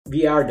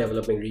We are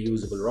developing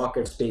reusable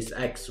rockets.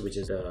 SpaceX, which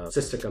is a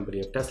sister company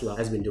of Tesla,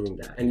 has been doing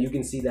that. And you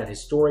can see that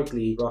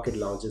historically rocket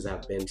launches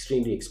have been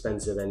extremely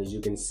expensive, and as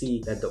you can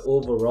see that the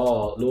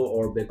overall low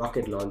orbit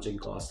rocket launching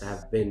costs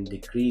have been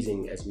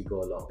decreasing as we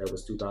go along. That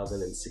was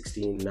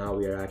 2016. Now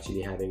we are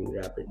actually having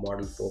rapid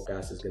model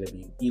forecast is going to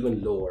be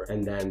even lower,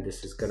 and then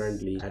this is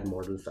currently at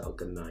model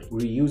Falcon 9.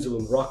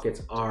 Reusable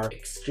rockets are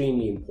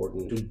extremely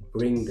important to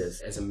bring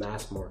this as a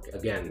mass market.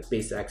 Again,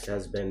 SpaceX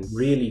has been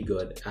really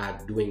good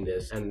at doing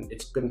this, and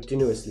it's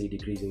continuously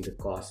decreasing the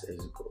cost as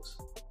it goes.